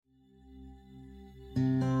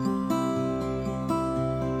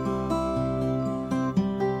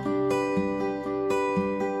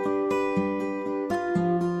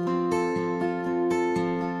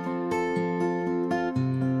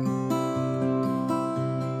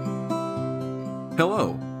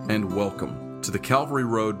Hello, and welcome to the Calvary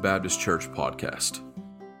Road Baptist Church podcast.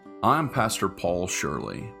 I'm Pastor Paul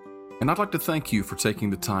Shirley, and I'd like to thank you for taking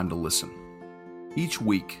the time to listen. Each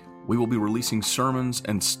week, we will be releasing sermons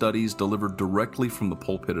and studies delivered directly from the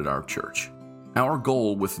pulpit at our church. Our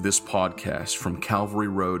goal with this podcast from Calvary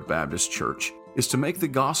Road Baptist Church is to make the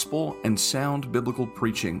gospel and sound biblical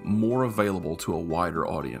preaching more available to a wider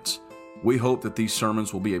audience. We hope that these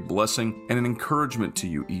sermons will be a blessing and an encouragement to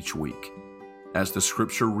you each week. As the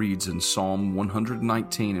scripture reads in Psalm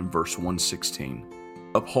 119 and verse 116,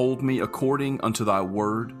 "Uphold me according unto thy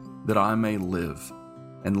word, that I may live,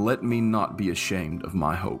 and let me not be ashamed of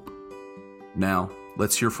my hope." Now,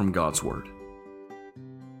 let's hear from God's word.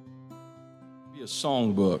 A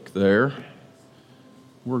songbook there.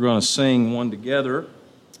 We're going to sing one together.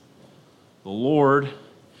 The Lord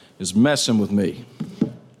is messing with me.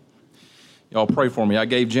 Y'all pray for me. I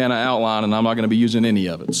gave Jana an outline, and I'm not going to be using any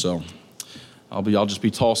of it, so I'll just be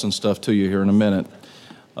tossing stuff to you here in a minute.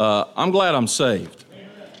 I'm glad I'm saved.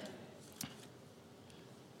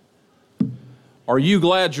 Are you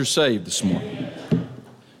glad you're saved this morning?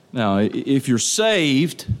 Now, if you're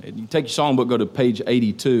saved, you can take your songbook, go to page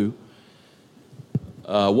 82.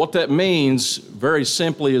 What that means, very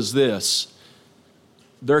simply, is this.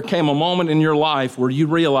 There came a moment in your life where you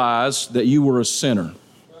realized that you were a sinner.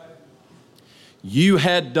 You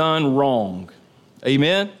had done wrong.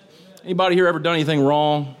 Amen? Anybody here ever done anything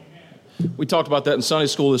wrong? We talked about that in Sunday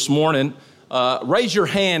school this morning. Raise your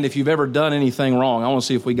hand if you've ever done anything wrong. I want to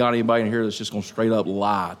see if we got anybody in here that's just going to straight up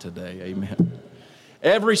lie today. Amen.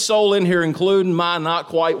 Every soul in here, including my not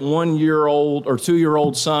quite 1-year-old or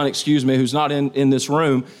 2-year-old son, who's not in this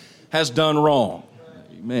room, has done wrong.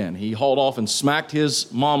 Amen. He hauled off and smacked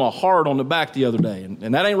his mama hard on the back the other day,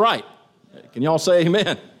 and that ain't right. Can y'all say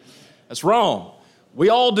amen? That's wrong. We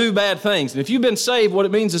all do bad things. And if you've been saved, what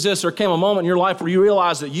it means is this: there came a moment in your life where you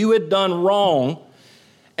realized that you had done wrong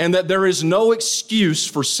and that there is no excuse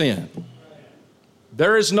for sin.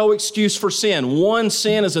 There is no excuse for sin. One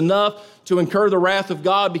sin is enough to incur the wrath of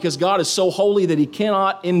God because God is so holy that he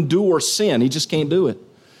cannot endure sin. He just can't do it.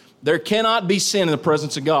 There cannot be sin in the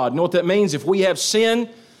presence of God. You know what that means? If we have sin,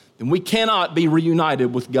 then we cannot be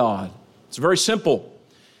reunited with God. It's very simple.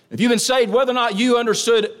 If you've been saved, whether or not you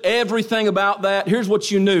understood everything about that, here's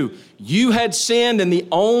what you knew. You had sinned, and the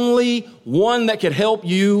only one that could help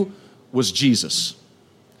you was Jesus.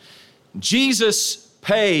 Jesus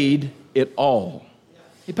paid it all.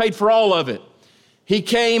 He paid for all of it. He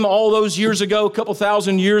came all those years ago, a couple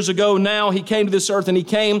thousand years ago now. He came to this earth, and he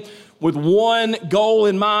came with one goal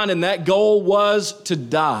in mind, and that goal was to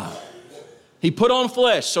die. He put on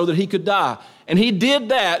flesh so that he could die. And he did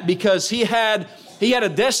that because he had a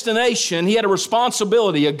destination, he had a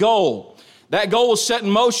responsibility, a goal. That goal was set in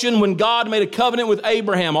motion when God made a covenant with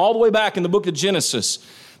Abraham all the way back in the book of Genesis,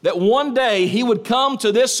 that one day he would come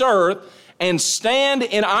to this earth and stand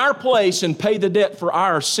in our place and pay the debt for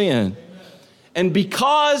our sin. And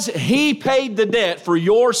because he paid the debt for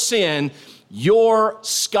your sin, you're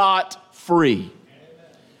scot-free.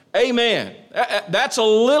 Amen. That's a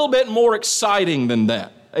little bit more exciting than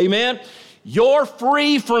that. Amen. You're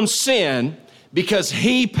free from sin because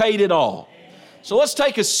he paid it all. So let's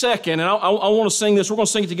take a second, and I want to sing this. We're going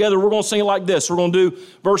to sing it together. We're going to sing it like this. We're going to do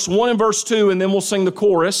verse 1 and verse 2, and then we'll sing the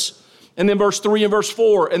chorus. And then verse 3 and verse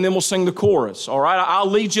 4, and then we'll sing the chorus. All right, I'll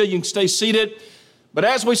lead you. You can stay seated. But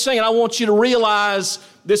as we sing it, I want you to realize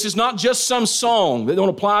this is not just some song that don't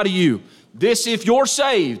apply to you. This, if you're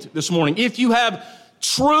saved this morning, if you have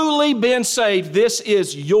truly been saved, this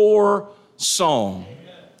is your song.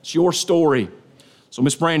 It's your story. So,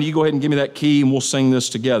 Miss Brandy, you go ahead and give me that key, and we'll sing this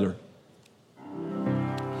together.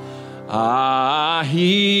 I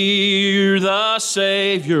hear the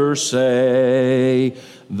Savior say,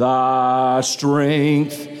 "Thy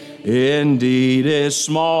strength indeed is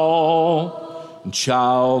small.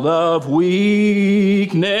 Child of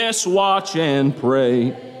weakness, watch and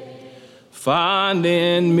pray. Find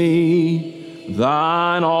in me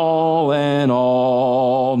thine all and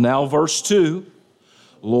all." Now verse 2.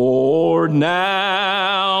 "Lord,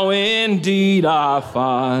 now indeed I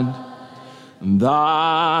find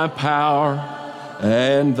thy power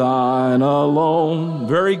and thine alone."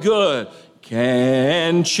 Very good.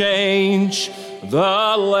 "Can change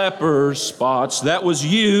the leper's spots." That was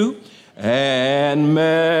you. "And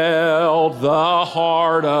melt the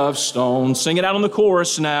heart of stone." Sing it out on the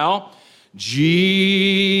chorus now.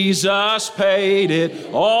 "Jesus paid it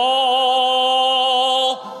all.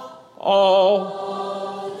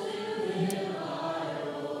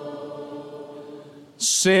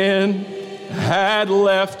 Sin had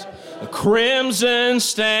left a crimson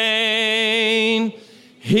stain.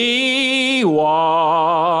 He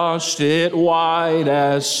washed it white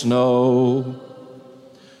as snow.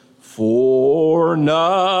 For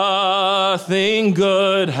nothing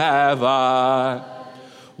good have I,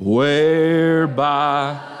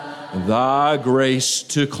 whereby thy grace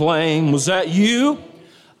to claim. Was that you?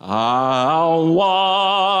 I'll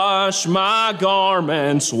wash my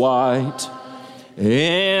garments white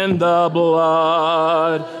in the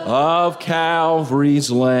blood of Calvary's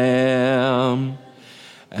Lamb.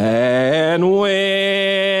 And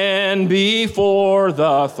when before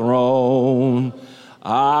the throne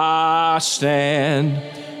I stand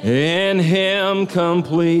in Him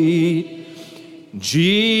complete,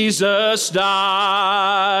 Jesus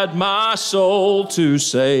died my soul to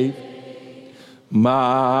save.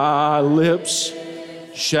 My lips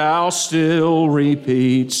shall still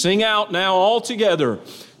repeat. Sing out now all together.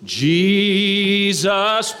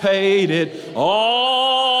 Jesus paid it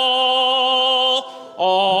all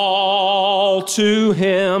to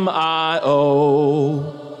Him I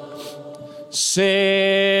owe.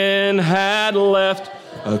 Sin had left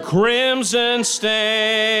a crimson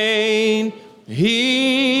stain.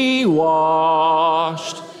 He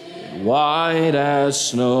washed it white as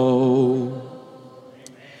snow.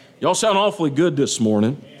 Y'all sound awfully good this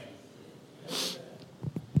morning.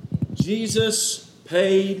 Jesus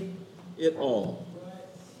paid it all.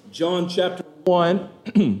 John chapter 1.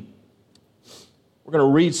 We're going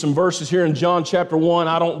to read some verses here in John chapter 1.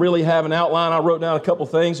 I don't really have an outline. I wrote down a couple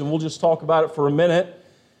things, and we'll just talk about it for a minute.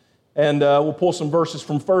 And we'll pull some verses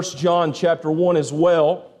from 1 John chapter 1 as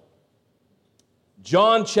well.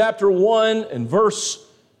 John chapter 1 and verse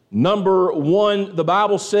number 1, the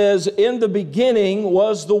Bible says, "In the beginning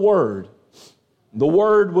was the Word. The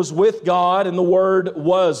Word was with God, and the Word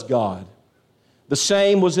was God. The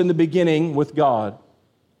same was in the beginning with God.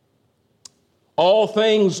 All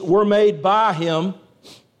things were made by Him,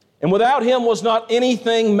 and without Him was not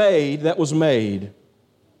anything made that was made."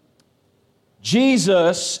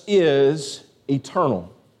 Jesus is eternal.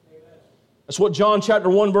 That's what John chapter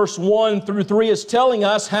 1 verse 1 through 3 is telling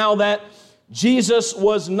us, how that Jesus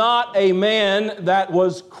was not a man that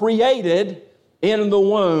was created in the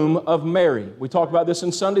womb of Mary. We talked about this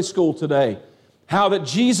in Sunday school today. How that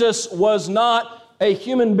Jesus was not a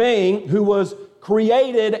human being who was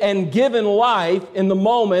created and given life in the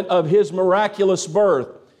moment of His miraculous birth.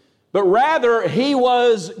 But rather, He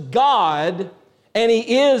was God, and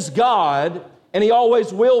He is God, and He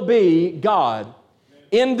always will be God.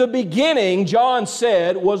 In the beginning, John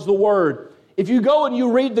said, was the Word. If you go and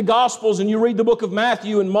you read the Gospels and you read the book of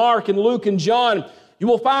Matthew and Mark and Luke and John, you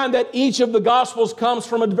will find that each of the Gospels comes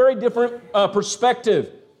from a very different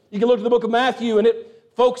perspective. You can look at the book of Matthew and it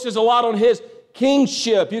focuses a lot on His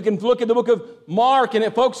kingship. You can look at the book of Mark and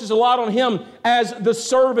it focuses a lot on Him as the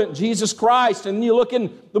servant, Jesus Christ. And you look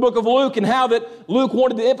in the book of Luke and how that Luke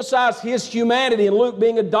wanted to emphasize His humanity, and Luke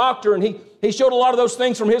being a doctor, and he showed a lot of those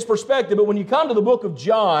things from his perspective. But when you come to the book of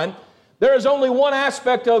John, there is only one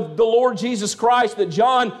aspect of the Lord Jesus Christ that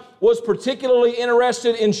John was particularly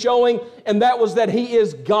interested in showing, and that was that He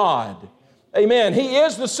is God. Amen. He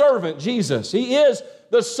is the servant, Jesus. He is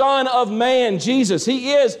the Son of Man, Jesus.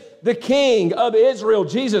 He is the King of Israel,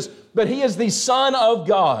 Jesus. But He is the Son of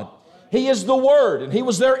God. He is the Word, and He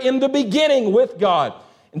was there in the beginning with God.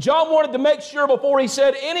 And John wanted to make sure before he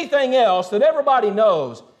said anything else that everybody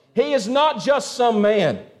knows He is not just some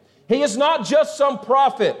man. He is not just some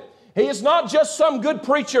prophet. He is not just some good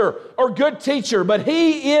preacher or good teacher, but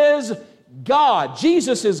He is God.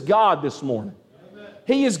 Jesus is God this morning. Amen.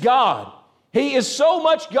 He is God. He is so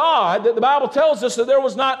much God that the Bible tells us that there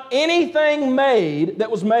was not anything made that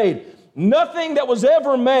was made. Nothing that was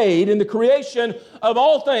ever made in the creation of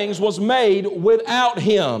all things was made without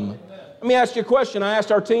Him. Amen. Let me ask you a question. I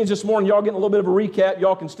asked our teens this morning. Y'all getting a little bit of a recap.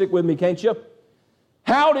 Y'all can stick with me, can't you?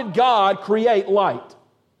 How did God create light?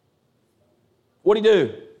 What did He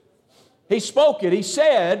do? He spoke it. He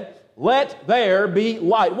said, "Let there be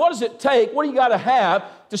light." What does it take? What do you got to have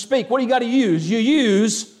to speak? What do you got to use? You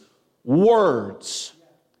use words.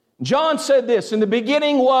 John said this, "In the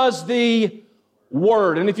beginning was the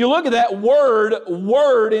Word." And if you look at that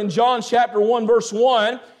word in John chapter 1 verse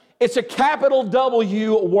 1, it's a capital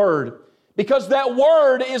W word. Because that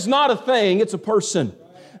word is not a thing, it's a person.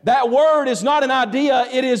 That word is not an idea,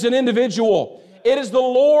 it is an individual. It is the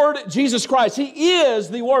Lord Jesus Christ. He is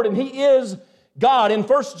the Word, and He is God. In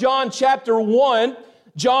 1 John chapter 1,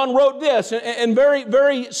 John wrote this, and very,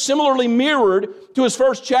 very similarly mirrored to his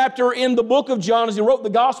first chapter in the book of John. As he wrote the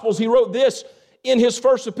Gospels, he wrote this in his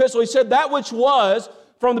first epistle. He said, "That which was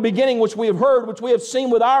from the beginning, which we have heard, which we have seen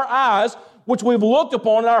with our eyes, which we've looked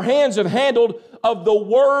upon and our hands have handled of the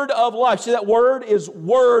word of life. See, that word is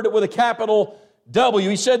word with a capital W.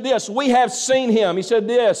 He said this, we have seen him. He said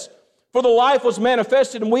this, for the life was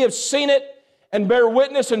manifested, and we have seen it, and bear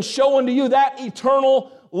witness and show unto you that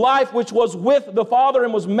eternal life which was with the Father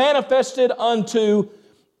and was manifested unto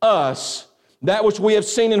us. That which we have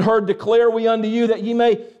seen and heard declare we unto you, that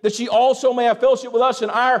ye also may have fellowship with us,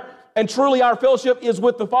 and truly our fellowship is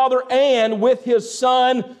with the Father and with his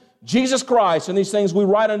Son, Jesus Christ. And these things we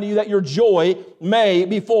write unto you, that your joy may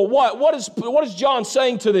be full. What is John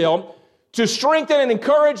saying to them? To strengthen and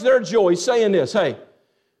encourage their joy, he's saying this, hey,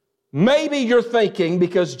 maybe you're thinking,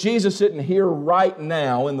 because Jesus isn't here right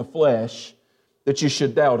now in the flesh, that you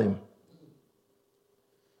should doubt him.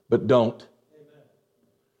 But don't.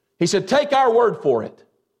 He said, take our word for it.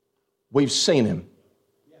 We've seen him.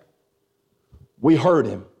 We heard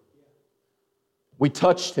him. We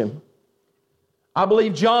touched him. I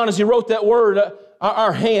believe John, as he wrote that word,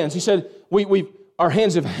 our hands, he said, our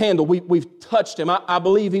hands have handled, we've touched him. I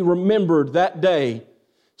believe he remembered that day,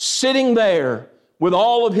 sitting there with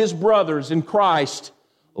all of his brothers in Christ,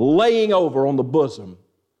 laying over on the bosom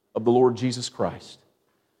of the Lord Jesus Christ.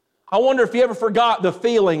 I wonder if he ever forgot the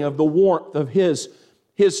feeling of the warmth of his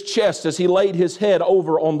chest as he laid his head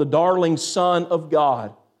over on the darling Son of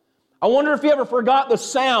God. I wonder if he ever forgot the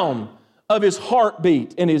sound of his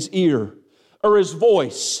heartbeat in his ear, or his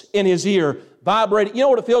voice in his ear vibrating. You know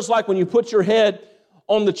what it feels like when you put your head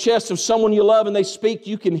on the chest of someone you love and they speak,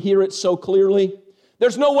 you can hear it so clearly.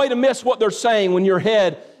 There's no way to miss what they're saying when your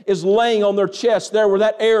head is laying on their chest there where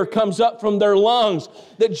that air comes up from their lungs,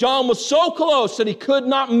 that John was so close that he could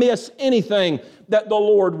not miss anything that the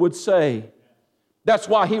Lord would say. That's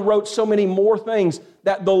why he wrote so many more things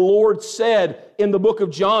that the Lord said in the book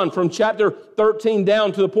of John from chapter 13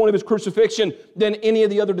 down to the point of his crucifixion than any of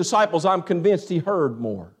the other disciples. I'm convinced he heard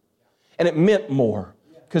more. And it meant more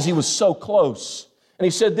because he was so close. And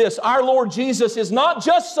he said this, our Lord Jesus is not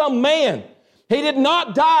just some man. He did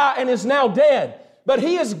not die and is now dead, but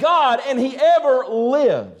he is God and he ever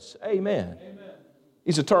lives. Amen.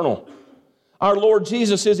 He's eternal. Our Lord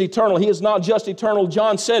Jesus is eternal. He is not just eternal.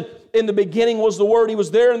 John said, in the beginning was the Word. He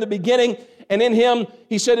was there in the beginning. And in him,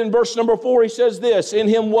 he said in verse number 4, he says this, in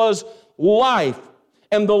him was life,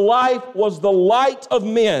 and the life was the light of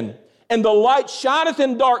men. And the light shineth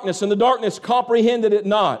in darkness, and the darkness comprehended it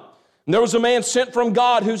not. And there was a man sent from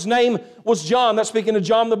God whose name was John. That's speaking of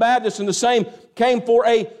John the Baptist. And the same came for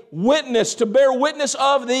a witness, to bear witness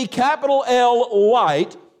of the capital L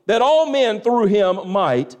light, that all men through him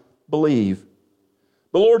might believe.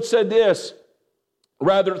 The Lord said this,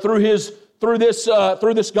 rather through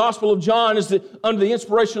this Gospel of John, under the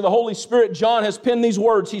inspiration of the Holy Spirit, John has penned these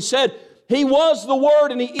words. He said, he was the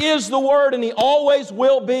Word, and he is the Word, and he always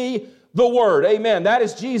will be the Word. Amen. That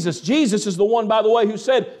is Jesus. Jesus is the one, by the way, who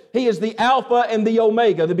said he is the Alpha and the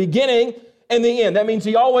Omega, the beginning and the end. That means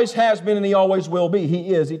he always has been and he always will be.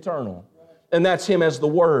 He is eternal. And that's him as the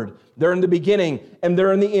Word. They're in the beginning and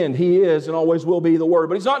they're in the end. He is and always will be the Word.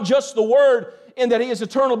 But he's not just the Word in that he is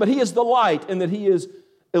eternal, but he is the light and that he is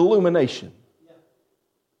illumination.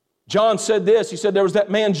 John said this. He said there was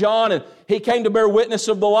that man John, and he came to bear witness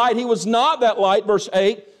of the light. He was not that light, verse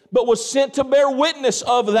 8, but was sent to bear witness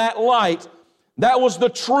of that light. That was the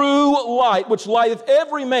true light, which lighteth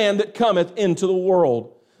every man that cometh into the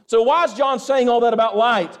world. So why is John saying all that about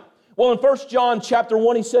light? Well, in 1 John chapter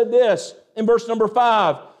 1, he said this, in verse number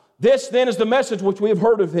 5, this then is the message which we have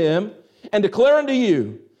heard of him, and declare unto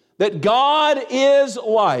you, that God is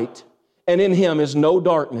light, and in him is no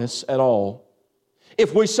darkness at all.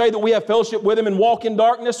 If we say that we have fellowship with him and walk in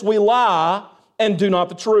darkness, we lie and do not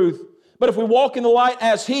the truth. But if we walk in the light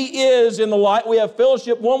as he is in the light, we have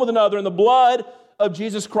fellowship one with another, and the blood of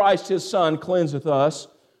Jesus Christ, his Son, cleanseth us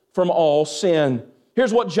from all sin.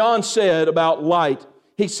 Here's what John said about light.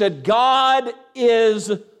 He said, God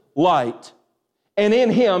is light, and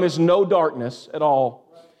in him is no darkness at all.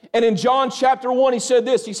 And in John chapter 1, he said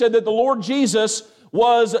this. He said that the Lord Jesus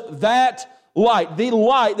was that light, the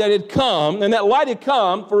light that had come, and that light had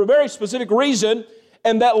come for a very specific reason,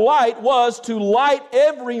 and that light was to light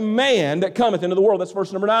every man that cometh into the world. That's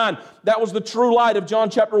verse number 9. That was the true light of John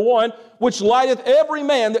chapter 1, which lighteth every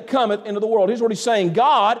man that cometh into the world. Here's what he's saying.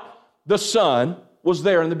 God, the Son, was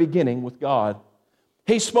there in the beginning with God.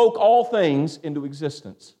 He spoke all things into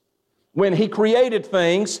existence. When he created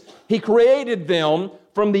things, he created them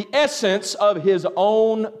from the essence of his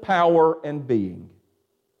own power and being.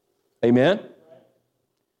 Amen?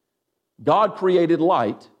 God created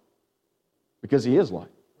light because he is light.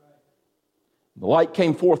 The light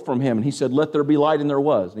came forth from him, and he said, let there be light, and there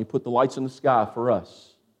was. And he put the lights in the sky for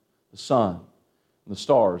us, the sun, and the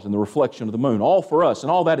stars and the reflection of the moon, all for us.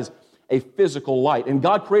 And all that is a physical light. And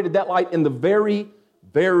God created that light in the very,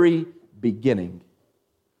 very beginning.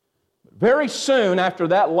 Very soon after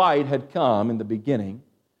that light had come in the beginning,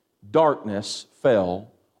 darkness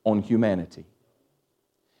fell on humanity.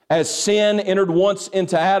 As sin entered once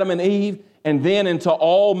into Adam and Eve, and then into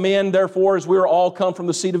all men, therefore, as we are all come from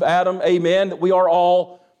the seed of Adam, amen, that we are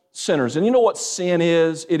all sinners. And you know what sin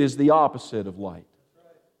is? It is the opposite of light.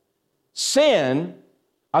 Sin,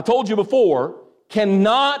 I told you before,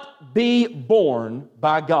 cannot be borne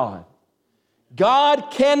by God. God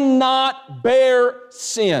cannot bear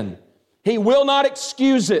sin. He will not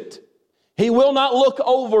excuse it. He will not look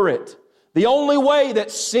over it. The only way that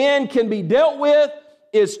sin can be dealt with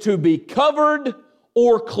is to be covered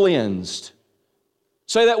or cleansed.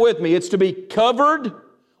 Say that with me. It's to be covered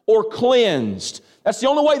or cleansed. That's the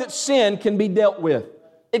only way that sin can be dealt with.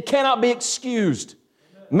 It cannot be excused.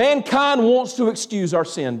 Mankind wants to excuse our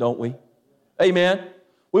sin, don't we? Amen.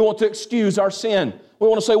 We want to excuse our sin. We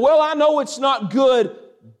want to say, well, I know it's not good,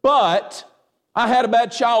 but I had a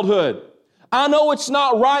bad childhood. I know it's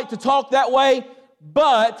not right to talk that way,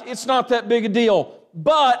 but it's not that big a deal.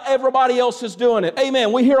 But everybody else is doing it.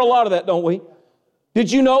 Amen. We hear a lot of that, don't we? Did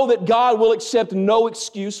you know that God will accept no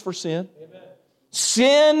excuse for sin? Amen.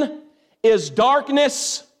 Sin is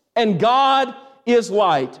darkness and God is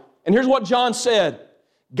light. And here's what John said.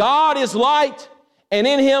 God is light and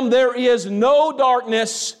in Him there is no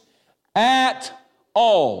darkness at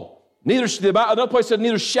all. Another place said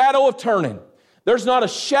neither shadow of turning. There's not a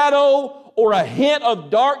shadow or a hint of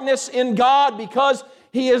darkness in God because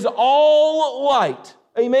He is all light.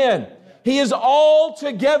 Amen. He is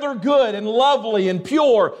altogether good and lovely and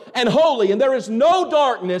pure and holy, and there is no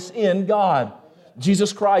darkness in God.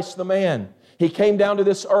 Jesus Christ, the man, He came down to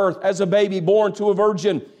this earth as a baby born to a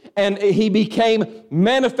virgin, and He became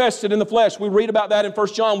manifested in the flesh. We read about that in 1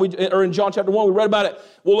 John, or in John chapter 1, we read about it.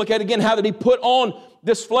 We'll look at it again, how that He put on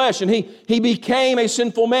this flesh, and He became a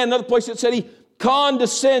sinful man. Another place it said He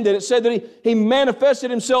condescended. It said that he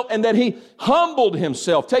manifested Himself and that He humbled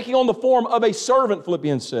Himself, taking on the form of a servant,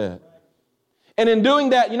 Philippians said. And in doing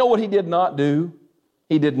that, you know what He did not do?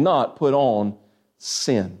 He did not put on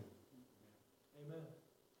sin.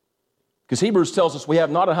 Because Hebrews tells us we have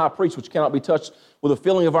not a high priest which cannot be touched with a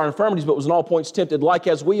feeling of our infirmities, but was in all points tempted, like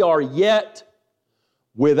as we are, yet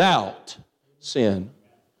without sin.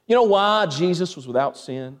 You know why Jesus was without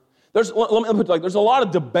sin? There's a lot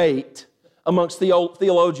of debate amongst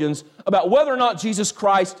theologians about whether or not Jesus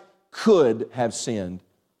Christ could have sinned.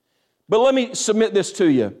 But let me submit this to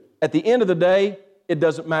you. At the end of the day, it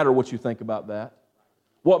doesn't matter what you think about that.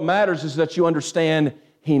 What matters is that you understand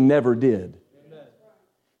He never did.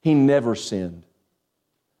 He never sinned.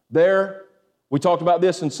 There, we talked about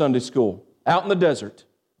this in Sunday school. Out in the desert,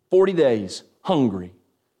 40 days, hungry.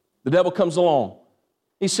 The devil comes along.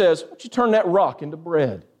 He says, why don't you turn that rock into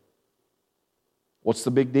bread? What's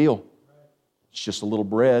the big deal? It's just a little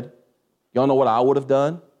bread. Y'all know what I would have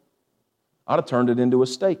done? I'd have turned it into a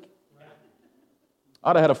steak.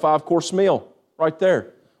 I'd have had a 5-course meal right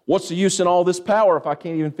there. What's the use in all this power if I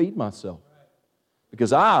can't even feed myself?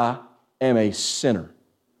 Because I am a sinner.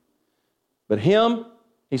 But Him,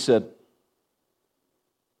 He said,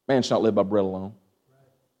 man shall not live by bread alone.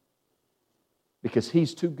 Because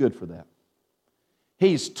He's too good for that.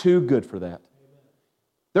 He's too good for that.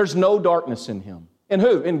 There's no darkness in Him. In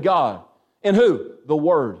who? In God. In who? The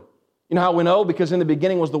Word. You know how we know? Because in the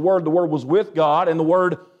beginning was the Word was with God, and the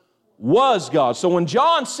Word was God. So when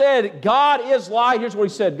John said God is light, here's what he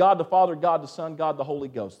said. God the Father, God the Son, God the Holy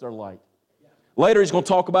Ghost. They're light. Later he's going to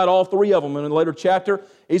talk about all three of them in a later chapter.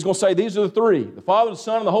 He's going to say these are the three. The Father, the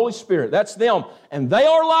Son, and the Holy Spirit. That's them. And they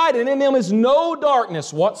are light, and in them is no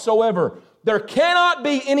darkness whatsoever. There cannot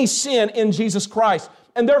be any sin in Jesus Christ.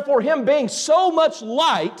 And therefore Him being so much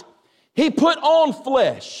light, He put on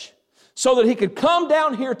flesh so that He could come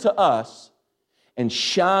down here to us and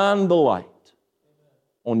shine the light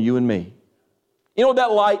on you and me. You know what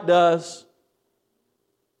that light does?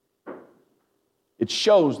 It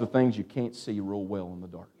shows the things you can't see real well in the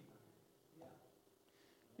dark.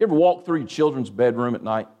 You ever walk through your children's bedroom at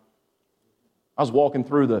night? I was walking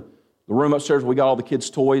through the room upstairs where we got all the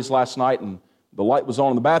kids' toys last night, and the light was on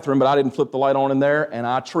in the bathroom, but I didn't flip the light on in there, and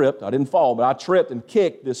I tripped. I didn't fall, but I tripped and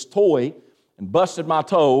kicked this toy and busted my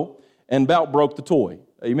toe and about broke the toy.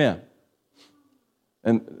 Amen.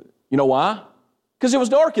 And you know why? Because it was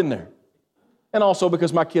dark in there. And also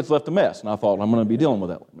because my kids left a mess, and I thought, I'm going to be dealing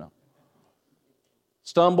with that. No.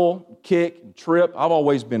 Stumble, kick, and trip. I've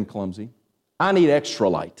always been clumsy. I need extra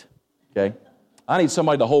light, okay? I need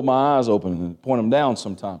somebody to hold my eyes open and point them down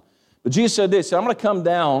sometime. But Jesus said this, I'm going to come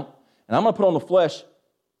down, and and I'm going to put on the flesh.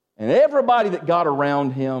 And everybody that got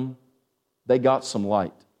around him, they got some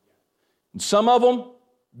light. And some of them,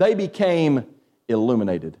 they became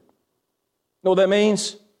illuminated. You know what that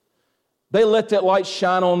means? They let that light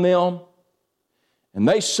shine on them, and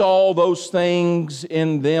they saw those things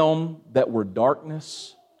in them that were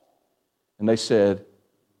darkness, and they said,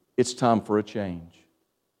 it's time for a change.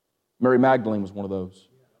 Mary Magdalene was one of those.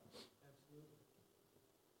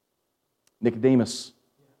 Nicodemus,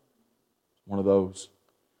 one of those.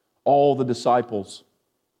 All the disciples,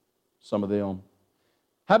 some of them.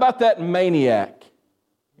 How about that maniac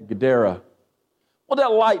in Gadara? What did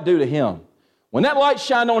that light do to him? When that light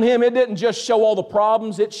shined on him, it didn't just show all the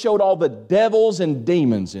problems, it showed all the devils and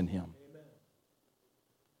demons in him.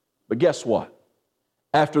 But guess what?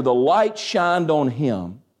 After the light shined on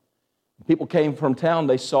him, people came from town,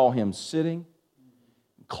 they saw him sitting,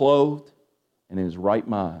 clothed, and in his right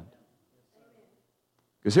mind.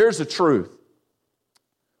 Because here's the truth.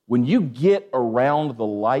 When you get around the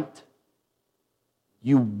light,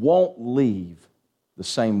 you won't leave the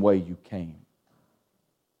same way you came.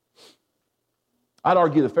 I'd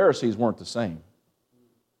argue the Pharisees weren't the same.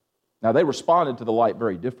 Now, they responded to the light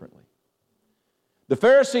very differently. The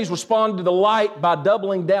Pharisees responded to the light by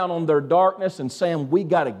doubling down on their darkness and saying, we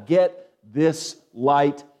got to get this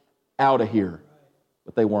light out of here.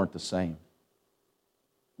 But they weren't the same.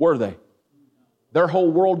 Were they? Their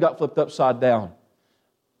whole world got flipped upside down.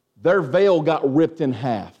 Their veil got ripped in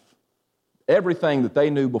half. Everything that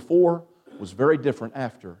they knew before was very different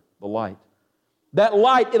after the light. That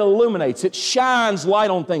light, it illuminates. It shines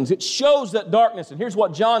light on things. It shows that darkness. And here's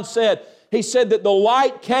what John said. He said that the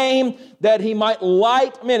light came that he might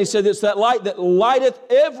light men. He said it's that light that lighteth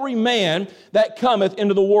every man that cometh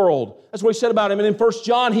into the world. That's what he said about him. And in 1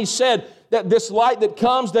 John, he said that this light that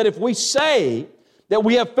comes, that if we say that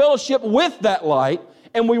we have fellowship with that light,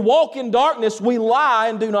 and we walk in darkness, we lie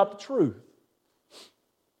and do not the truth.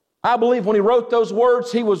 I believe when he wrote those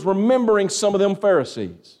words, he was remembering some of them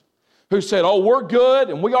Pharisees who said, oh, we're good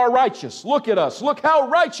and we are righteous. Look at us. Look how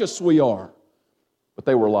righteous we are. But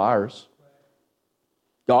they were liars.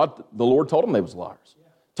 God, the Lord told them they was liars.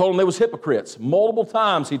 Told them they was hypocrites. Multiple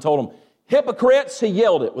times he told them, hypocrites, he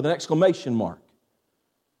yelled it with an exclamation mark.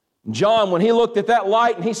 John, when he looked at that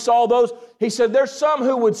light and he saw those, he said, there's some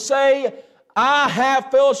who would say, I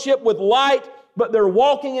have fellowship with light, but they're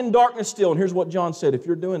walking in darkness still. And here's what John said. If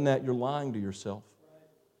you're doing that, you're lying to yourself.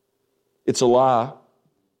 It's a lie.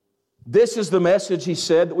 This is the message, he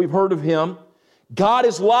said, that we've heard of him. God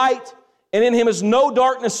is light, and in him is no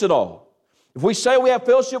darkness at all. If we say we have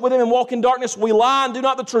fellowship with him and walk in darkness, we lie and do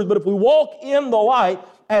not the truth. But if we walk in the light,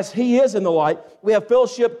 as he is in the light, we have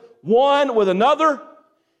fellowship one with another,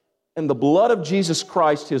 and the blood of Jesus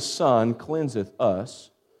Christ, his Son, cleanseth us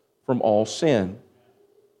from all sin.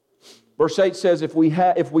 Verse 8 says, if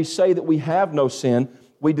we say that we have no sin,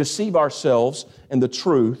 we deceive ourselves, and the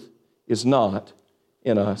truth is not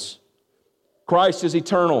in us. Christ is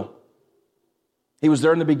eternal. He was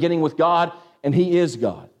there in the beginning with God, and he is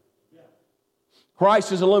God.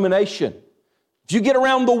 Christ is illumination. If you get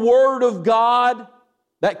around the Word of God,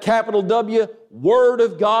 that capital W, Word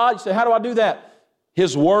of God, you say, how do I do that?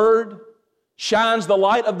 His Word shines the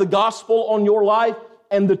light of the gospel on your life,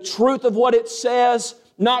 and the truth of what it says,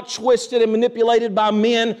 not twisted and manipulated by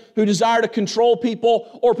men who desire to control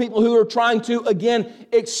people or people who are trying to, again,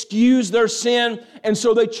 excuse their sin. And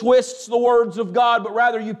so they twist the words of God, but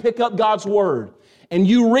rather you pick up God's Word and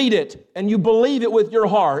you read it and you believe it with your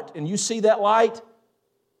heart and you see that light,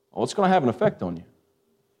 oh, it's going to have an effect on you.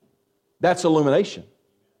 That's illumination.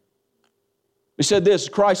 He said this,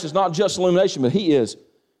 Christ is not just illumination, but he is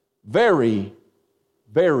very,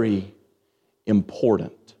 very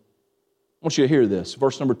important. I want you to hear this.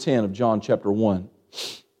 Verse number 10 of John chapter 1.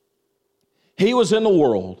 He was in the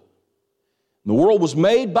world, and the world was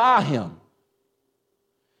made by him,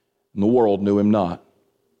 and the world knew him not.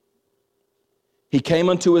 He came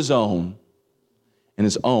unto his own, and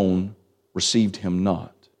his own received him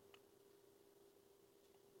not.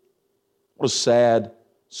 What a sad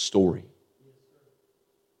story.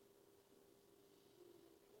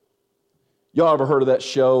 Y'all ever heard of that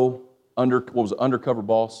show, Undercover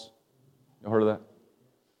Boss? You heard of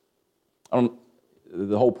that?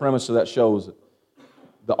 The whole premise of that show is that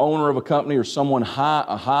the owner of a company or someone high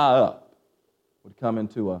up would come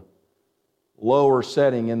into a lower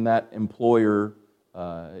setting in that employer,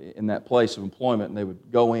 in that place of employment, and they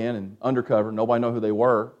would go in and undercover, nobody know who they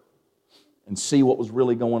were, and see what was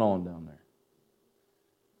really going on down there.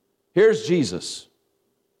 Here's Jesus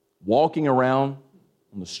walking around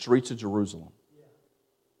on the streets of Jerusalem.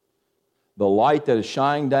 The light that is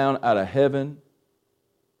shining down out of heaven,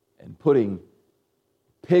 and putting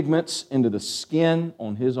pigments into the skin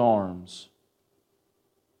on his arms,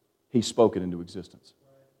 he spoke it into existence.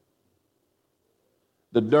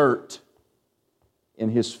 The dirt in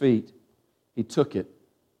his feet, he took it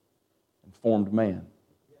and formed man.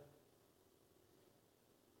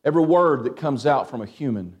 Every word that comes out from a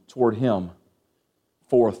human toward him,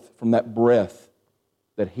 forth from that breath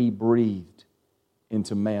that he breathed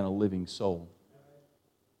into man, a living soul.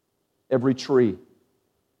 Every tree,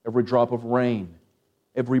 every drop of rain,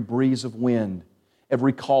 every breeze of wind,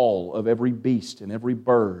 every call of every beast and every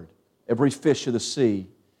bird, every fish of the sea,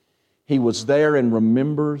 he was there and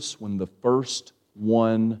remembers when the first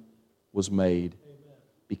one was made,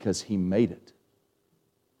 because he made it.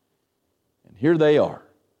 And here they are,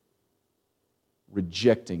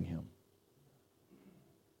 rejecting him.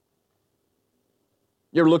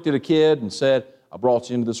 You ever looked at a kid and said, I brought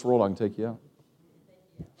you into this world, I can take you out?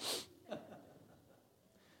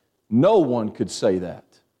 No one could say that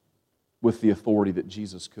with the authority that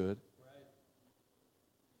Jesus could.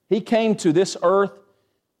 He came to this earth,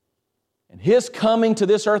 and His coming to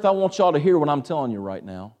this earth, I want y'all to hear what I'm telling you right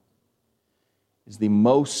now, is the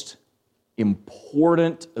most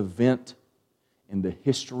important event in the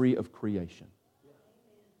history of creation.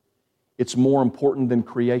 It's more important than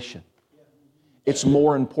creation. It's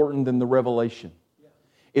more important than the revelation.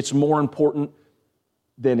 It's more important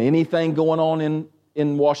than anything going on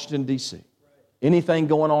in Washington, D.C., anything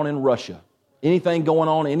going on in Russia, anything going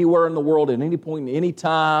on anywhere in the world at any point, in any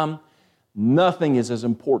time. Nothing is as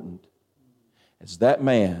important as that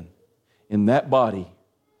man in that body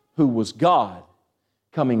who was God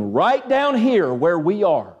coming right down here where we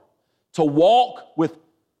are to walk with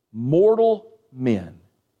mortal men.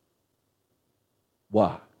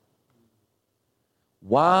 Why?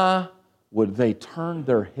 Why would they turn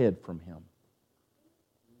their head from Him?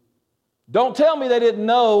 Don't tell me they didn't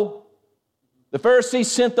know. The Pharisees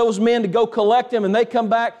sent those men to go collect Him, and they come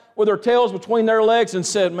back with their tails between their legs and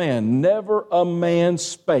said, man, never a man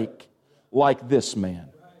spake like this man.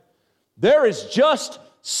 There is just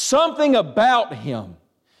something about Him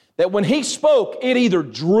that when He spoke, it either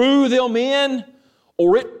drew them in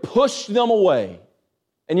or it pushed them away.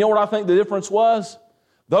 And you know what I think the difference was?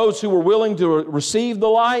 Those who were willing to receive the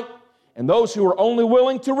light and those who were only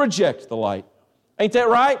willing to reject the light. Ain't that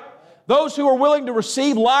right? Those who were willing to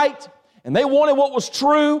receive light and they wanted what was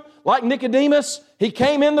true, like Nicodemus, he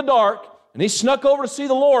came in the dark and he snuck over to see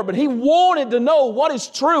the Lord, but he wanted to know what is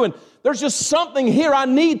true. And there's just something here I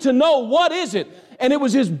need to know. What is it? And it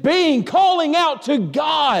was his being calling out to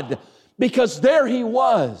God, because there he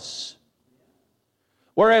was.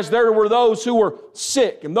 Whereas there were those who were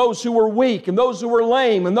sick and those who were weak and those who were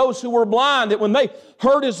lame and those who were blind, that when they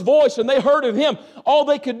heard His voice and they heard of Him, all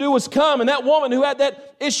they could do was come. And that woman who had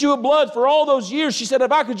that issue of blood for all those years, she said,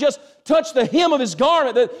 if I could just touch the hem of His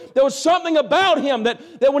garment, that there was something about Him that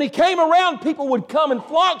when He came around, people would come and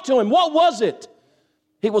flock to Him. What was it?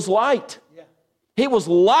 He was light. He was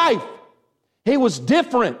life. He was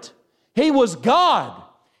different. He was God.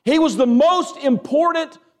 He was the most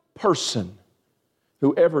important person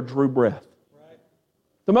who ever drew breath. Right.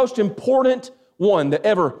 The most important one to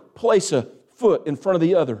ever place a foot in front of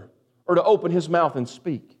the other or to open his mouth and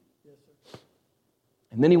speak. Yes, sir.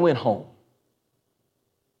 And then he went home.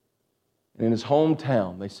 And in his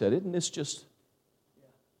hometown, they said, isn't this just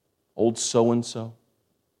old so-and-so?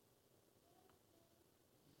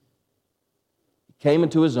 He came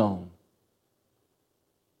into his own.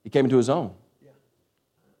 He came into his own. Yeah.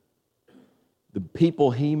 The people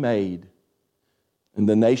He made and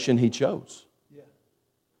the nation He chose. Yeah.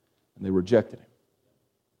 And they rejected Him.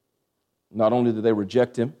 Not only did they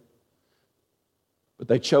reject Him, but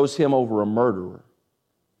they chose Him over a murderer.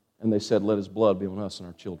 And they said, let His blood be on us and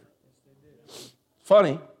our children. Yes,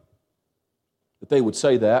 funny that they would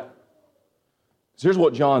say that. Because here's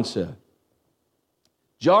what John said.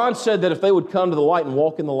 John said that if they would come to the light and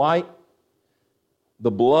walk in the light, the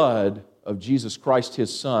blood of Jesus Christ,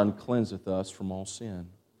 His Son, cleanseth us from all sin.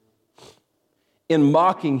 In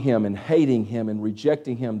mocking Him and hating Him and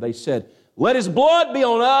rejecting Him, they said, let His blood be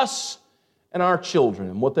on us and our children.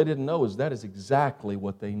 And what they didn't know is that is exactly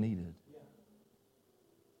what they needed.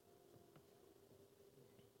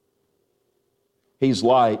 He's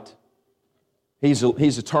light. He's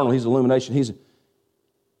eternal. He's illumination. He's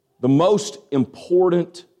the most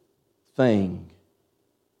important thing.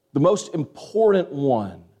 The most important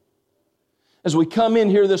one. As we come in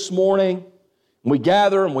here this morning, we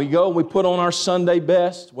gather and we go and we put on our Sunday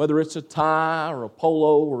best, whether it's a tie or a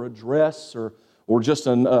polo or a dress or just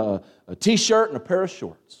a t-shirt and a pair of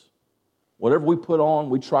shorts. Whatever we put on,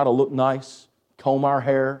 we try to look nice, comb our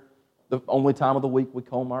hair, the only time of the week we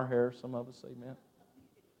comb our hair, some of us, amen.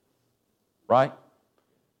 Right?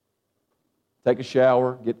 Take a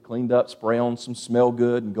shower, get cleaned up, spray on some smell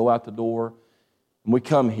good, and go out the door. And we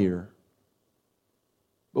come here.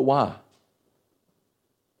 But why?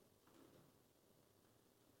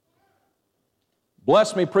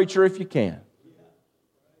 Bless me, preacher, if you can.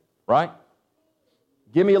 Right?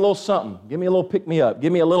 Give me a little something. Give me a little pick-me-up.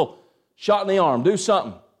 Give me a little shot in the arm. Do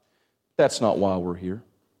something. That's not why we're here.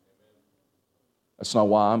 That's not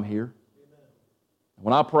why I'm here.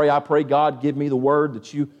 When I pray, God, give me the word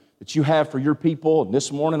that you have for your people. And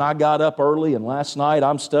this morning I got up early, and last night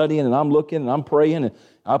I'm studying and I'm looking and I'm praying, and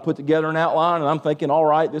I put together an outline, and I'm thinking, all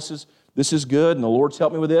right, this is good, and the Lord's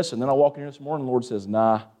helped me with this. And then I walk in here this morning, and the Lord says,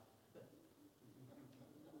 nah.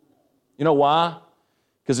 You know why?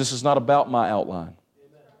 Because this is not about my outline.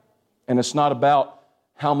 And it's not about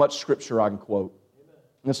how much Scripture I can quote.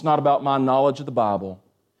 And it's not about my knowledge of the Bible.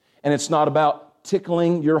 And it's not about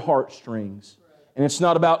tickling your heartstrings. And it's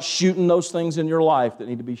not about shooting those things in your life that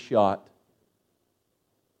need to be shot.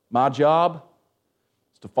 My job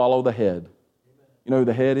is to follow the head. You know who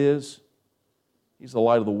the head is? He's the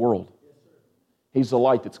light of the world. He's the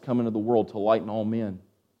light that's come into the world to lighten all men.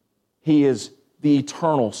 He is the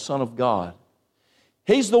eternal Son of God.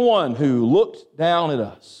 He's the one who looked down at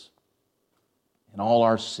us in all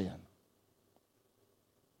our sin.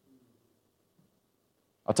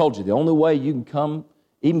 I told you, the only way you can come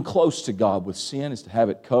even close to God with sin is to have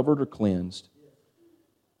it covered or cleansed.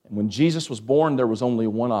 And when Jesus was born, there was only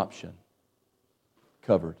one option: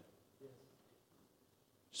 covered.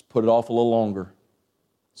 Just put it off a little longer.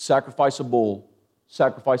 Sacrifice a bull,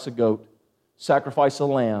 sacrifice a goat, sacrifice a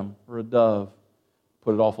lamb or a dove.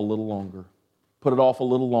 Put it off a little longer. Put it off a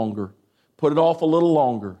little longer. Put it off a little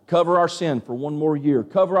longer. Cover our sin for one more year.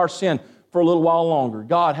 Cover our sin for a little while longer.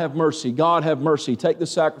 God, have mercy. God, have mercy. Take the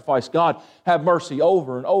sacrifice. God, have mercy,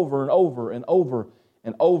 over and over and over and over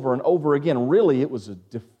and over and over again. Really, it was a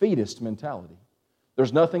defeatist mentality.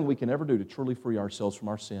 There's nothing we can ever do to truly free ourselves from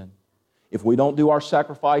our sin. If we don't do our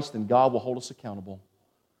sacrifice, then God will hold us accountable.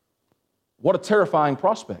 What a terrifying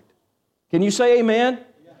prospect. Can you say amen?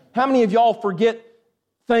 Yeah. How many of y'all forget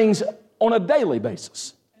things on a daily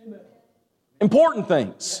basis? Amen. Important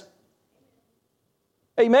things.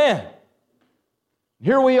 Yeah. Amen.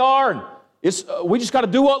 Here we are, and we just got to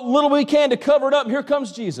do what little we can to cover it up. And here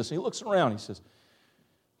comes Jesus. And he looks around. He says,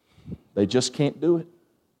 they just can't do it.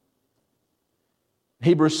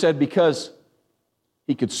 Hebrews said because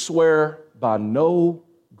he could swear by no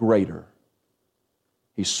greater,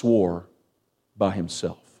 he swore by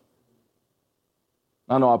himself.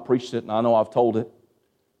 I know I've preached it, and I know I've told it.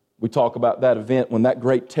 We talk about that event when that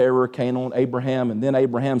great terror came on Abraham, and then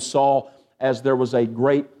Abraham saw as there was a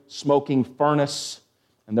great smoking furnace,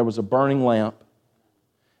 and there was a burning lamp.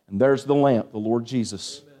 And there's the lamp, the Lord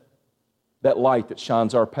Jesus. Amen. That light that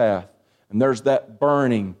shines our path. And there's that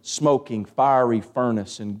burning, smoking, fiery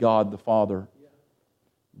furnace in God the Father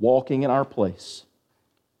walking in our place.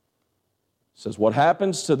 It says, what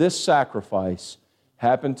happens to this sacrifice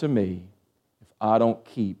happened to me if I don't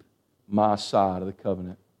keep my side of the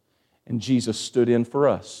covenant. And Jesus stood in for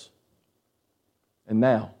us. And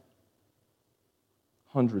now,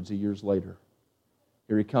 hundreds of years later,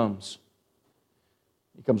 here he comes.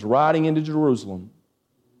 He comes riding into Jerusalem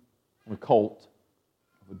on a colt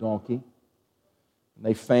of a donkey. And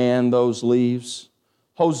they fan those leaves.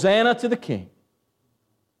 Hosanna to the King.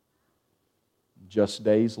 Just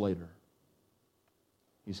days later,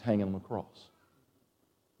 he's hanging on the cross.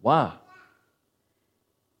 Why?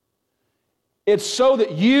 It's so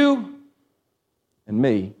that you and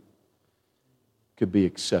me could be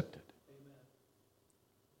accepted.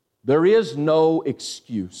 There is no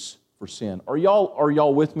excuse for sin. Are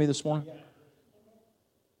y'all with me this morning?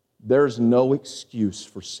 There's no excuse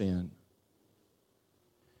for sin.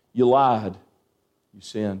 You lied, you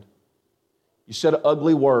sinned. You said an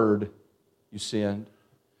ugly word, you sinned.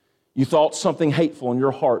 You thought something hateful in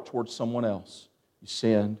your heart towards someone else, you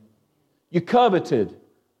sinned. You coveted, you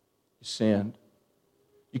sinned.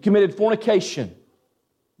 You committed fornication,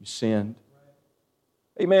 you sinned.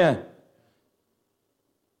 Amen.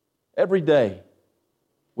 Every day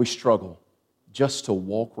we struggle just to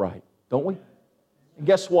walk right, don't we? And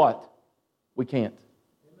guess what? We can't.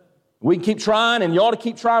 We can keep trying, and you ought to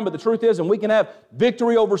keep trying, but the truth is, and we can have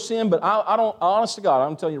victory over sin, but honest to God,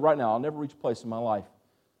 I'm telling you right now, I'll never reach a place in my life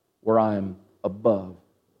where I am above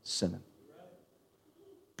sinning.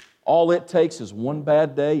 All it takes is one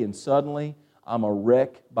bad day, and suddenly I'm a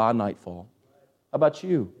wreck by nightfall. How about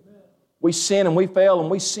you? We sin and we fail, and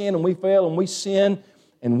we sin and we fail, and we sin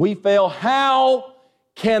and we fail. How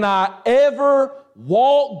can I ever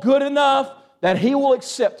walk good enough that He will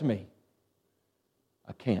accept me.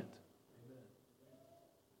 I can't.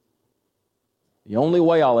 The only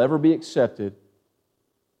way I'll ever be accepted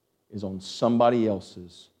is on somebody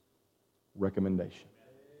else's recommendation.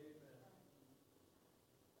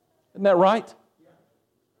 Isn't that right?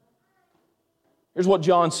 Here's what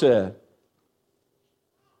John said.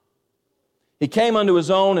 He came unto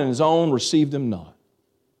His own, and His own received Him not.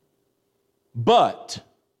 But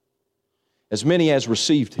as many as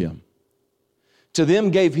received Him, to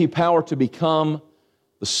them gave He power to become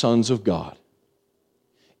the sons of God,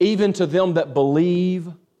 even to them that believe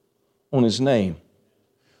on His name,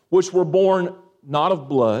 which were born not of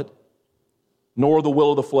blood, nor the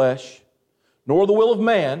will of the flesh, nor the will of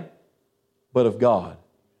man, but of God.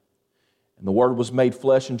 And the Word was made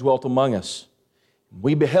flesh and dwelt among us.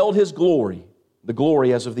 We beheld His glory, the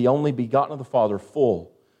glory as of the only begotten of the Father,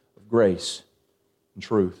 full of grace and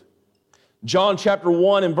truth. John chapter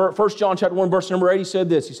 1 and 1 John chapter 1 verse number 8, he said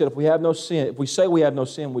this. He said, if we have no sin, if we say we have no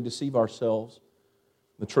sin, we deceive ourselves.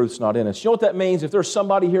 The truth's not in us. You know what that means? If there's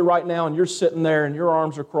somebody here right now and you're sitting there and your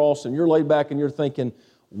arms are crossed and you're laid back and you're thinking,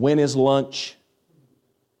 when is lunch?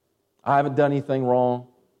 I haven't done anything wrong.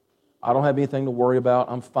 I don't have anything to worry about.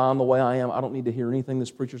 I'm fine the way I am. I don't need to hear anything this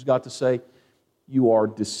preacher's got to say. You are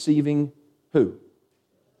deceiving who?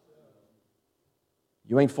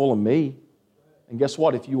 You ain't fooling me. And guess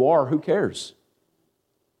what? If you are, who cares?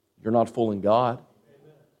 You're not fooling God.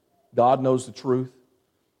 God knows the truth.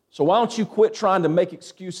 So why don't you quit trying to make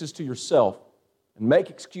excuses to yourself and make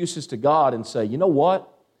excuses to God and say, you know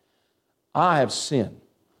what? I have sinned.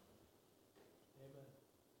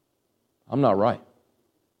 I'm not right.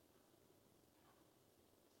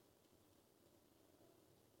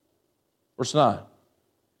 Verse 9.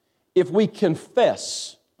 If we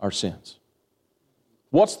confess our sins.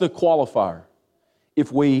 What's the qualifier?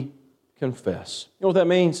 If we confess. You know what that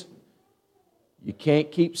means? You can't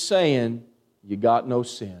keep saying you got no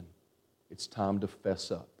sin. It's time to fess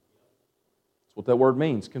up. That's what that word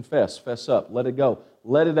means. Confess, fess up, let it go,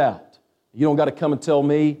 let it out. You don't got to come and tell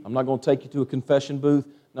me. I'm not going to take you to a confession booth.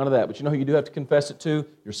 None of that. But you know who you do have to confess it to?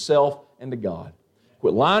 Yourself and to God.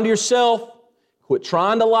 Quit lying to yourself. Quit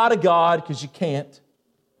trying to lie to God because you can't.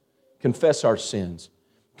 Confess our sins.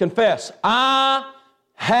 Confess, I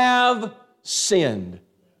have sinned.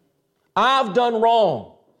 I've done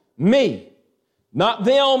wrong. Me. Not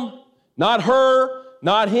them, not her,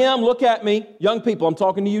 not him. Look at me. Young people, I'm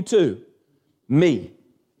talking to you too. Me.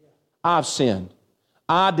 I've sinned.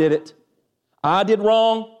 I did it. I did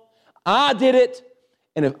wrong. I did it.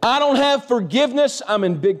 And if I don't have forgiveness, I'm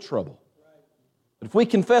in big trouble. But if we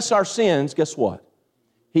confess our sins, guess what?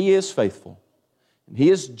 He is faithful. And He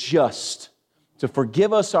is just to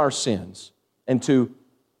forgive us our sins and to,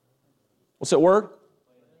 what's that word?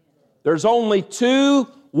 There's only two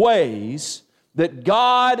ways that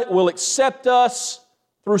God will accept us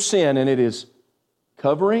through sin, and it is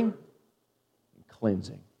covering and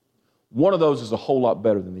cleansing. One of those is a whole lot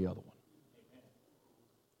better than the other one.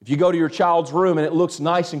 If you go to your child's room and it looks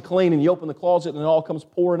nice and clean and you open the closet and it all comes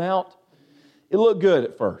pouring out, it looked good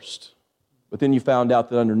at first. But then you found out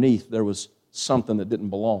that underneath there was something that didn't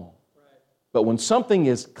belong. But when something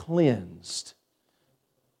is cleansed,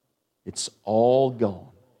 it's all gone.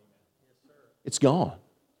 It's gone.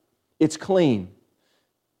 It's clean.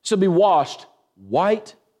 It shall be washed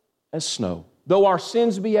white as snow, though our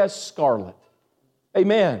sins be as scarlet.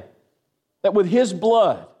 Amen. That with His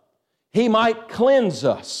blood, He might cleanse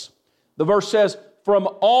us. The verse says, from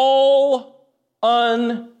all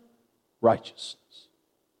unrighteousness.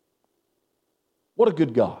 What a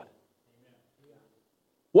good God.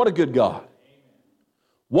 What a good God.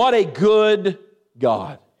 What a good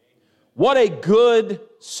God. What a good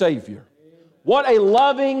Savior. What a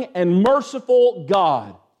loving and merciful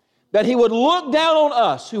God, that He would look down on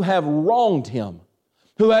us who have wronged Him,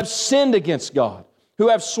 who have sinned against God, who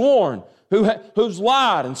have sworn, who's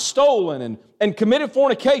lied and stolen and committed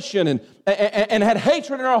fornication and had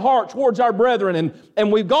hatred in our heart towards our brethren.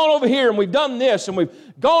 And we've gone over here and we've done this and we've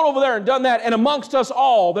gone over there and done that. And amongst us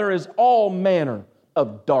all, there is all manner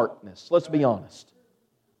of darkness. Let's be honest.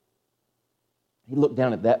 He'd look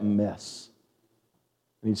down at that mess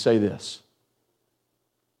and He'd say this: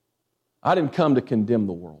 I didn't come to condemn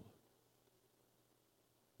the world,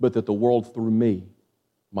 but that the world through me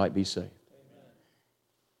might be saved.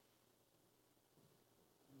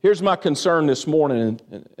 Here's my concern this morning,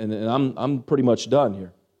 and I'm pretty much done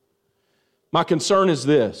here. My concern is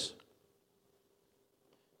this.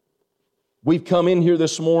 We've come in here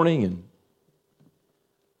this morning, and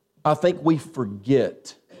I think we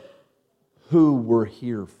forget who we're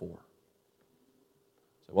here for.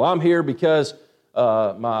 So, well, I'm here because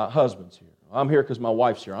my husband's here. I'm here because my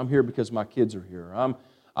wife's here. I'm here because my kids are here.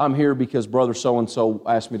 I'm here because brother so-and-so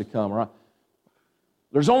asked me to come.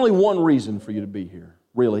 There's only one reason for you to be here,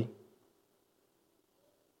 really.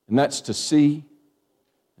 And that's to see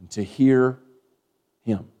and to hear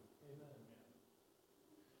Him.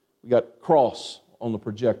 We got cross on the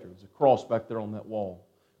projector. There's a cross back there on that wall.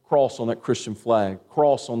 Cross on that Christian flag.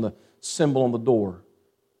 Cross on the symbol on the door.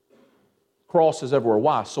 Cross is everywhere.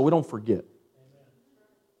 Why? So we don't forget.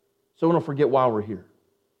 So we don't forget why we're here.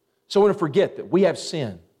 So we don't forget that we have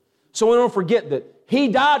sin. So we don't forget that He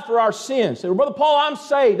died for our sins. Say, well, Brother Paul, I'm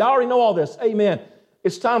saved. I already know all this. Amen.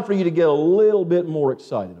 It's time for you to get a little bit more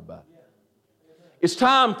excited about it. It's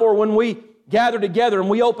time for when we gather together and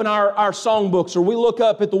we open our songbooks or we look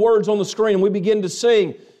up at the words on the screen and we begin to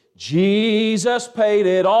sing, Jesus paid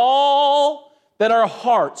it all, that our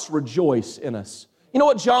hearts rejoice in us. You know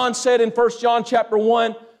what John said in 1 John chapter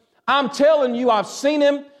 1? I'm telling you, I've seen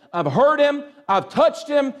Him, I've heard Him, I've touched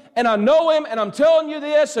Him, and I know Him, and I'm telling you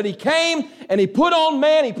this, that He came and He put on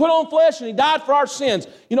man, He put on flesh, and He died for our sins.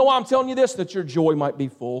 You know why I'm telling you this? That your joy might be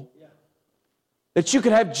full. That you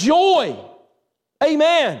could have joy.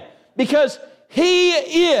 Amen. Because He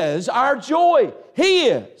is our joy. He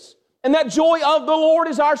is. And that joy of the Lord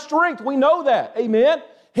is our strength. We know that. Amen.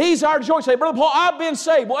 He's our joy. Say, Brother Paul, I've been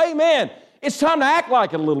saved. Well, amen. It's time to act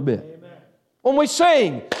like it a little bit. Amen. When we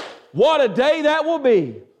sing, what a day that will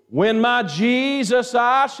be when my Jesus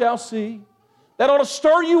I shall see. That ought to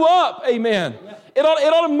stir you up. Amen. Yeah. It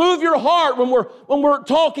ought to move your heart when we're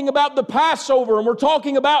talking about the Passover and we're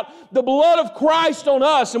talking about the blood of Christ on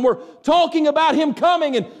us and we're talking about Him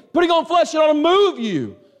coming and putting on flesh. It ought to move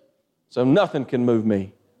you. So nothing can move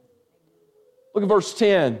me. Look at verse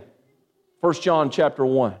 10, 1 John chapter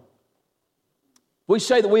 1. We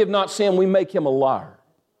say that we have not sinned, we make Him a liar.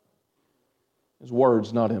 His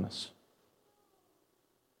word's not in us.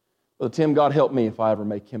 Brother Tim, God help me if I ever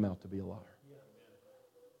make Him out to be a liar.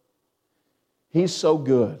 He's so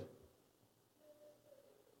good.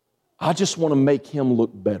 I just want to make Him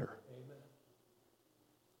look better.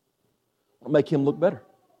 I want to make Him look better.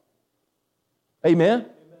 Amen?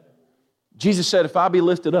 Jesus said, if I be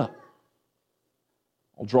lifted up,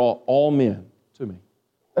 I'll draw all men to me.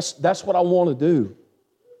 That's what I want to do.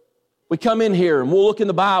 We come in here and we'll look in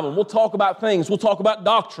the Bible and we'll talk about things. We'll talk about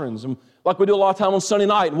doctrines, and like we do a lot of time on Sunday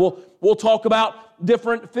night. And we'll talk about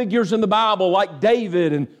different figures in the Bible like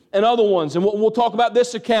David and other ones. And we'll talk about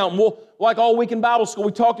this account. And like all week in Bible school,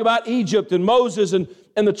 we talked about Egypt and Moses and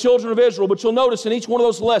the children of Israel. But you'll notice in each one of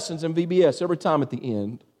those lessons in VBS, every time at the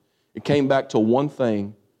end, it came back to one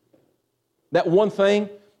thing. That one thing,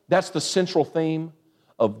 that's the central theme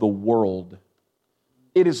of the world.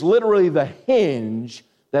 It is literally the hinge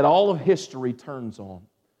that all of history turns on.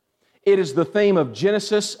 It is the theme of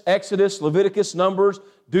Genesis, Exodus, Leviticus, Numbers,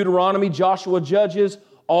 Deuteronomy, Joshua, Judges,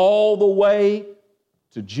 all the way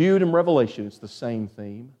to Jude and Revelation. It's the same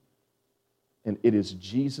theme. And it is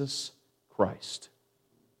Jesus Christ.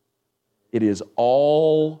 It is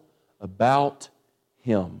all about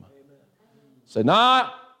Him. Say, nah,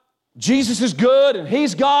 Jesus is good and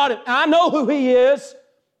He's God and I know who He is,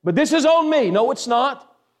 but this is on me. No, it's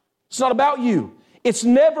not. It's not about you. It's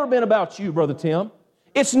never been about you, Brother Tim.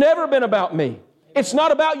 It's never been about me. It's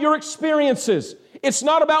not about your experiences. It's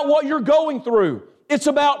not about what you're going through. It's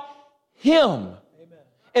about Him. Amen.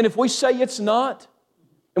 And if we say it's not,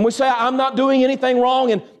 and we say I'm not doing anything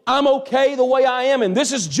wrong and I'm okay the way I am and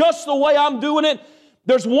this is just the way I'm doing it,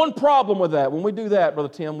 there's one problem with that. When we do that, Brother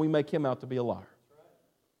Tim, we make Him out to be a liar.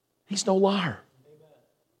 He's no liar.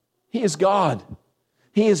 He is God.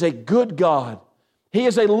 He is a good God. He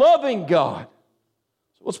is a loving God.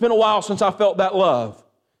 So it's been a while since I felt that love.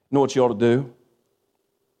 You know what you ought to do?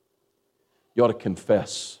 You ought to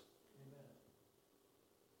confess.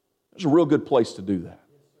 There's a real good place to do that.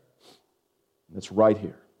 And it's right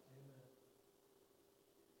here.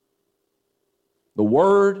 The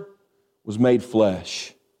Word was made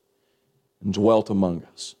flesh and dwelt among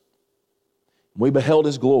us. We beheld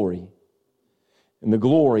His glory, and the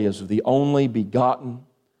glory is of the only begotten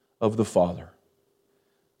of the Father.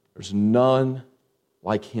 There's none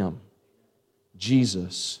like Him.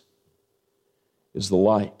 Jesus is the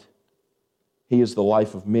light. He is the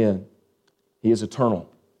life of men. He is eternal.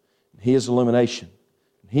 He is illumination.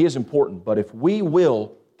 He is important. But if we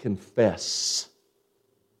will confess,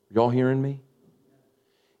 are y'all hearing me?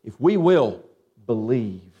 If we will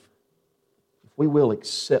believe, if we will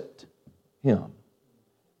accept Him,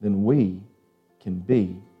 then we can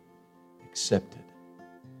be accepted.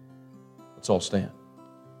 Let's all stand.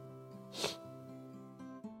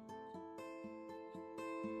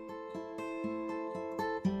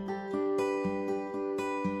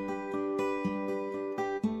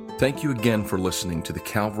 Thank you again for listening to the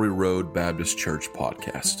Calvary Road Baptist Church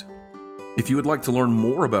podcast. If you would like to learn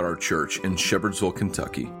more about our church in Shepherdsville,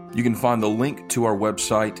 Kentucky, you can find the link to our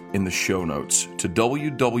website in the show notes to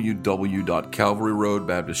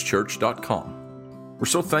www.calvaryroadbaptistchurch.com. We're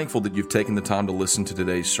so thankful that you've taken the time to listen to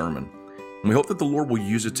today's sermon, and we hope that the Lord will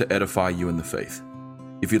use it to edify you in the faith.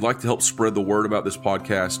 If you'd like to help spread the word about this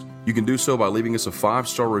podcast, you can do so by leaving us a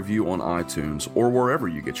 5-star review on iTunes or wherever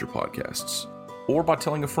you get your podcasts, or by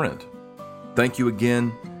telling a friend. Thank you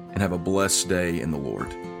again, and have a blessed day in the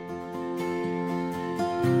Lord.